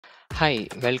Hi,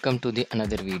 welcome to the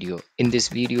another video. In this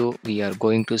video, we are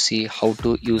going to see how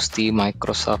to use the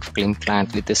Microsoft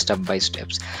Clipchamp with the step by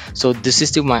steps. So this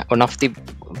is one of the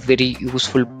very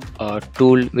useful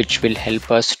tool which will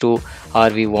help us to, or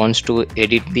we wants to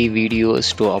edit the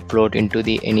videos to upload into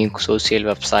the any social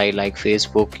website like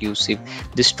Facebook, YouTube.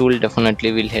 This tool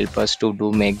definitely will help us to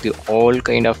do make the all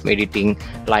kind of editing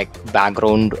like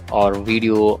background or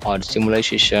video or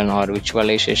simulation or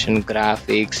visualization,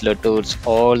 graphics, letters,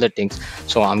 all the things.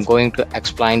 So I'm going to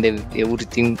explain the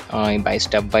everything by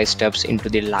steps into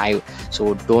the live,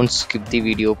 so don't skip the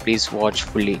video, please watch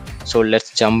fully. So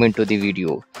let's jump into the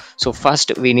video. So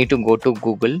first we need to go to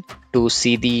Google to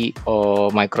see the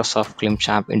Microsoft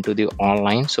Clipchamp into the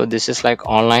online. So this is like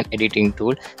online editing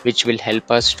tool which will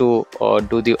help us to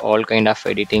do the all kind of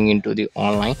editing into the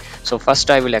online. So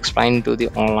first I will explain to the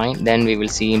online, then we will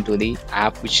see into the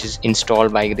app which is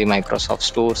installed by the Microsoft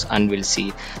stores, and we'll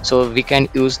see. So we can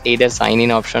use either sign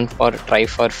in option for try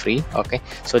for free. Okay,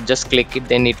 so just click it,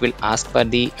 then it will ask for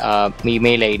the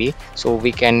email ID. So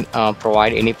we can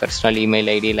provide any personal email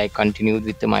ID like continue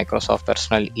with the Microsoft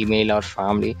personal email or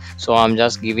family. So I'm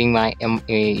just giving my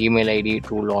email ID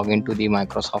to log into the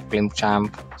Microsoft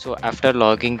Clipchamp. So after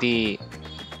logging the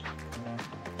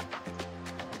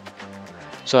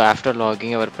So after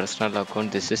logging our personal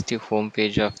account, this is the home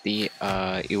page of the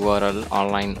URL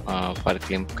online for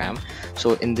Clipchamp.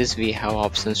 So in this we have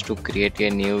options to create a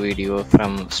new video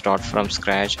from start from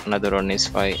scratch. Another one is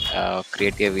for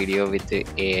create a video with the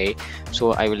AI.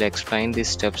 So I will explain these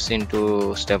steps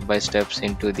into step by steps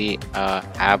into the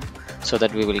app, so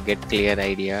that we will get clear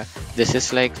idea. This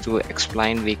is like to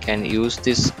explain we can use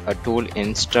this tool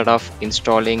instead of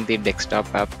installing the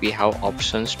desktop app. We have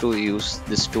options to use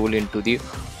this tool into the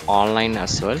online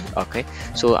as well. Okay,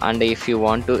 so and if you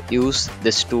want to use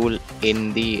this tool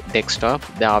in the desktop,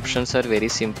 the options are very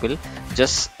simple.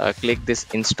 Just click this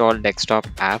install desktop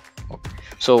app.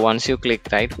 So once you click,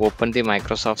 right, open the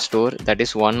Microsoft store, that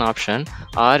is one option.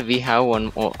 Or we have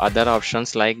one more other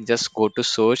options like just go to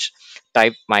search,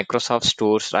 type Microsoft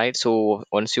stores, right? So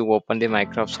once you open the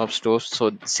Microsoft stores,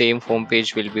 so same home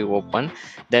page will be open.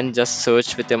 Then just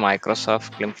search with the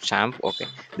Microsoft Clipchamp. Okay,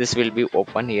 this will be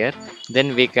open here.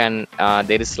 Then we can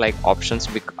there is like options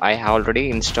I have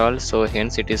already installed, so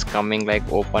hence it is coming like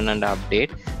open and update.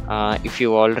 If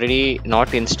you already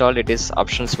not installed, it is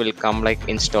options will come like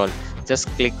install. Just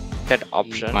click that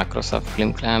option Microsoft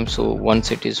Clipchamp. So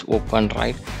once it is open,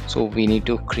 right, so we need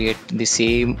to create the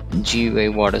same GUI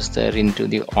what is there into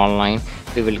the online.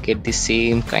 We will get the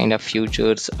same kind of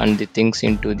features and the things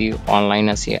into the online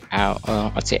as a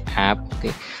app.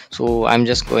 Okay, so I'm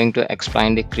just going to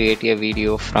explain the create a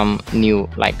video from new,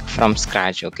 like from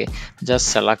scratch. Okay, just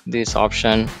select this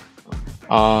option,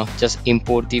 just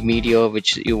import the media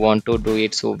which you want to do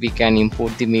it. So we can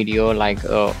import the media like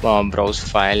browse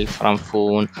file from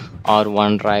phone or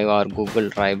OneDrive or Google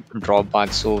Drive,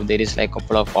 Dropbox. So there is like a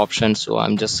couple of options. So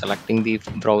I'm just selecting the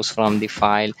browse from the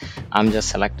file. I'm just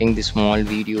selecting the small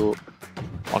video.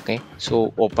 Okay,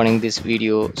 so opening this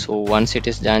video. So once it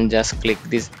is done, just click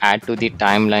this add to the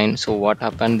timeline. So what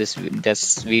happened, this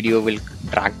video will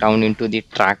drag down into the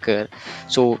tracker.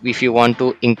 So if you want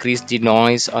to increase the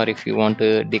noise or if you want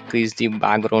to decrease the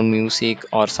background music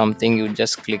or something, you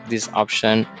just click this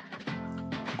option,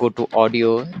 go to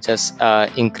audio, just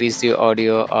increase the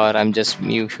audio, or I'm just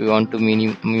mute. If you want to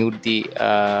mute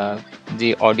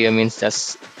the audio, means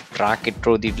just track it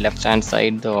through the left hand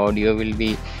side, the audio will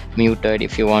be muted.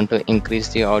 If you want to increase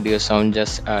the audio sound,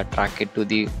 just track it to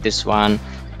the this one.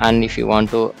 And if you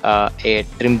want to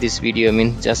trim this video,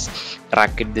 means just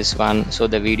track it this one, so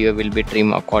the video will be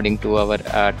trimmed according to our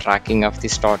tracking of the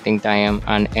starting time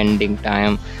and ending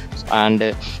time. And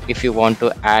if you want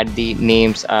to add the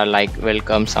names like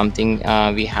welcome something,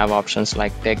 we have options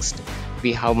like text.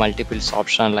 We have multiple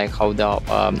option like how the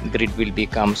grid will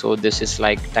become. So this is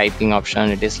like typing option,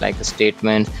 it is like a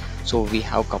statement. So we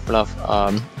have couple of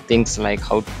things like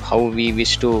how we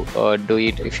wish to do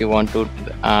it. If you want to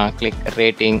click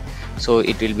rating, so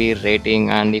it will be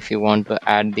rating. And if you want to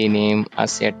add the name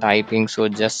as a typing, so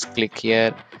just click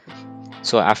here.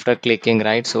 So after clicking,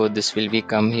 right, so this will be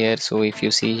come here. So if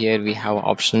you see here, we have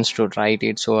options to write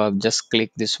it. So I've just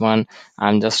clicked this one.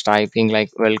 I'm just typing like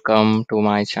welcome to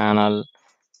my channel.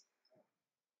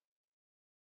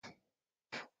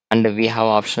 And we have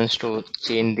options to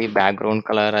change the background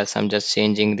color, as I'm just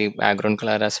changing the background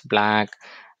color as black.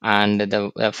 And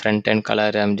the front end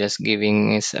color I'm just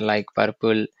giving is like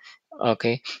purple.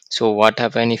 Okay, so what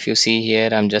happened, if you see here,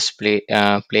 I'm just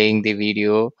playing the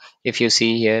video. If you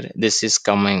see here, this is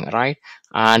coming, right?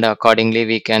 And accordingly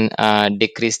we can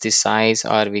decrease the size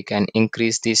or we can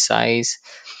increase the size.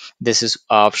 this is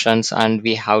options, and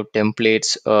we have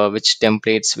templates, which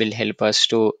templates will help us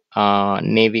to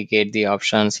navigate the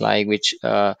options, like which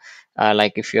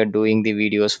like if you're doing the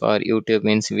videos for YouTube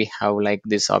means we have like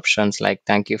these options like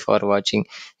thank you for watching.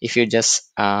 If you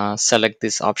just select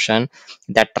this option,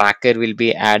 that tracker will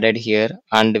be added here,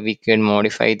 and we can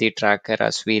modify the tracker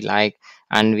as we like.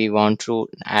 And we want to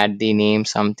add the name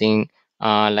something,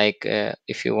 like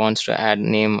if you want to add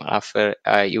name after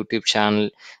a YouTube channel,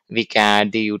 we can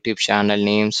add the YouTube channel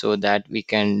name so that we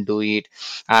can do it.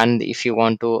 And if you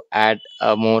want to add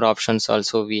more options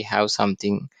also, we have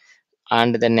something.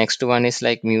 And the next one is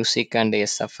like music and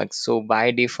SFX. So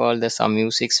by default the some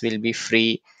musics will be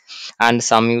free and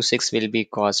some musics will be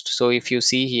cost. So if you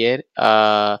see here,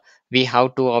 we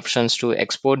have two options to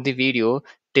export the video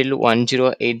till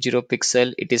 1080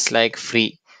 pixel, it is like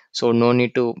free, so no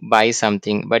need to buy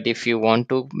something. But if you want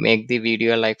to make the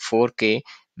video like 4K,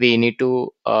 we need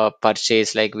to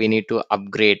purchase, like we need to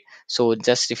upgrade. So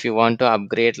just if you want to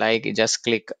upgrade, like just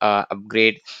click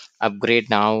upgrade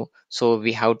now. So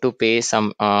we have to pay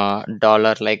some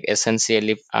dollar, like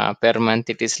essentially per month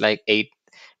it is like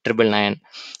 8,999.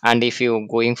 And if you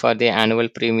going for the annual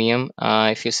premium,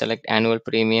 if you select annual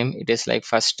premium, it is like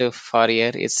first for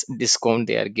year it's discount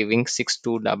they are giving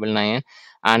 6,299,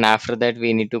 and after that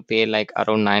we need to pay like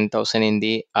around 9,000 in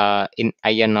the in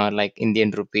INR, like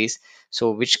Indian rupees.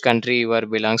 So which country you are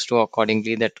belongs to,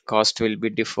 accordingly that cost will be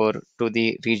differ to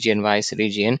the region wise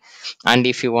region. And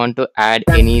if you want to add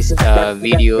any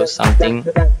video something,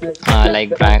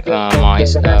 like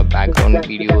noise background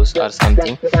videos or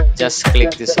something, just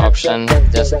click this option,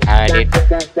 just add it.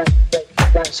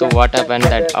 So what happened,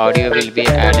 that audio will be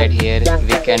added here,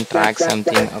 we can track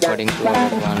something according to our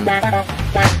one.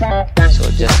 So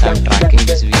just I'm tracking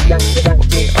this video,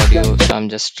 okay, audio, so I'm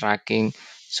just tracking.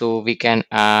 So we can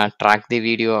track the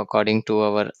video according to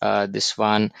our this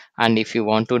one. And if you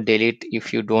want to delete,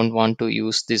 if you don't want to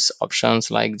use these options,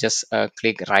 like just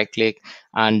click right click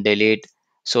and delete,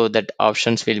 so that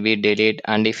options will be deleted.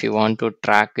 And if you want to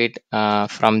track it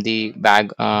from the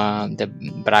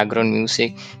background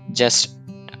music, just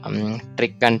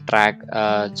trick and track.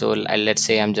 So let's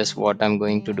say I'm just, what I'm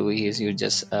going to do is you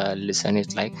just listen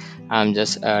it, like I'm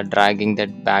just dragging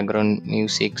that background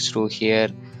music through here.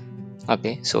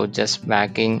 Okay, so just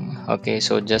backing. Okay,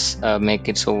 so just make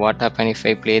it. So what happen if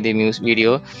I play the music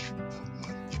video,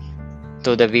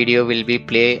 so the video will be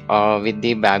play with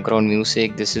the background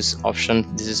music. This is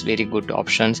option, this is very good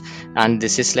options. And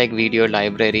this is like video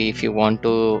library. If you want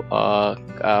to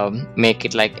make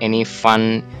it like any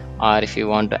fun, or if you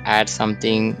want to add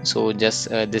something, so just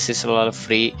this is a lot of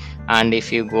free. And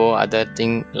if you go other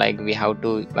thing, like we have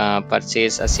to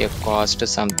purchase as a cost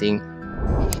something.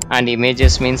 And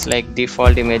images means like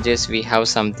default images we have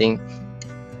something.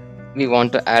 We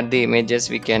want to add the images,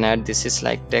 we can add. This is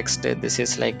like text, this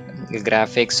is like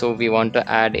graphics. So we want to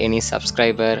add any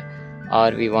subscriber,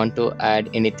 or we want to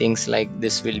add anything, like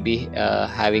this will be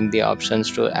having the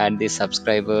options to add the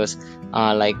subscribers,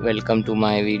 like welcome to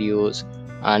my videos,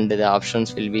 and the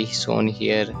options will be shown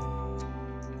here.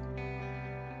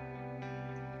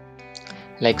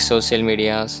 Like social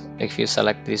medias, if you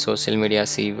select the social media,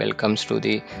 see welcomes to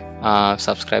the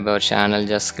subscriber channel,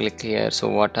 just click here. So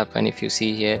what happen, if you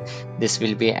see here, this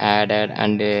will be added.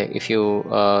 And if you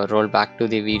roll back to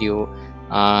the video,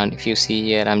 and if you see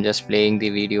here, I'm just playing the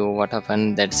video, what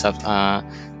happened, that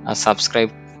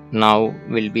subscribe now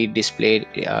will be displayed.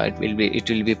 It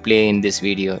will be play in this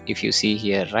video, if you see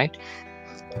here, right?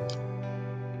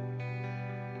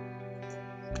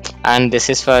 And this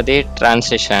is for the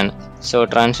transition. So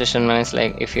transition means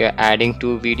like if you're adding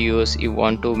two videos, you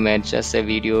want to merge just a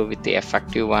video with the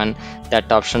effective one,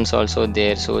 that option's also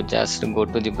there. So just go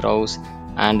to the browse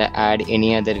and add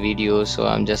any other video. So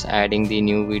I'm just adding the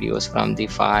new videos from the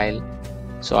file.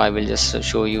 So I will just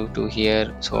show you to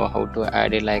here, so how to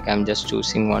add it. Like I'm just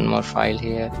choosing one more file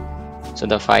here, so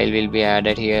the file will be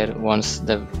added here. Once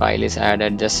the file is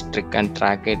added, just click and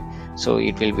track it, so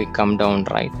it will be come down,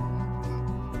 right?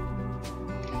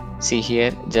 See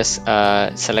here, just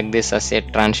select this as a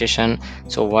transition.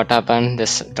 So what happened,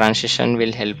 this transition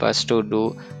will help us to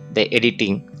do the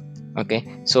editing. Okay,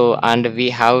 so and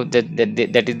we have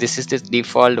this is the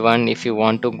default one. If you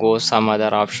want to go some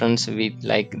other options, we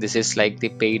like this is like the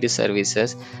paid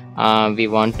services. We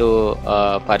want to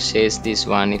purchase this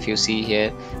one. If you see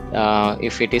here,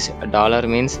 if it is a dollar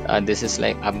means this is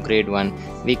like upgrade one,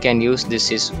 we can use. This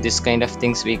is this kind of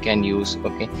things we can use.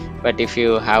 Okay, but if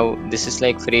you have, this is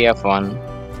like free of one.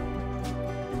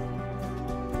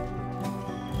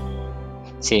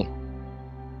 See,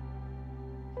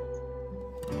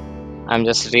 I'm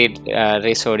just read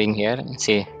resorting here.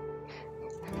 See,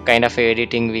 kind of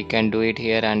editing we can do it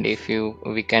here. And if you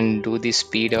we can do the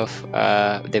speed of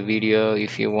the video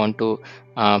if you want to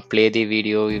play the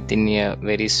video within a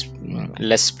very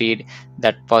less speed,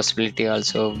 that possibility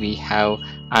also we have.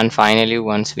 And finally,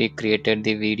 once we created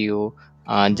the video,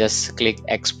 just click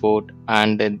export,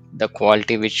 and the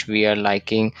quality which we are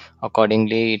liking,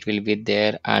 accordingly it will be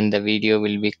there and the video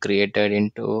will be created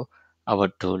into our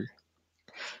tool.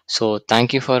 So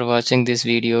thank you for watching this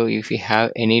video. If you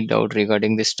have any doubt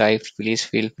regarding this type, please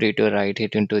feel free to write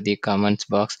it into the comments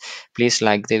box. Please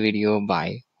like the video.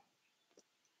 Bye.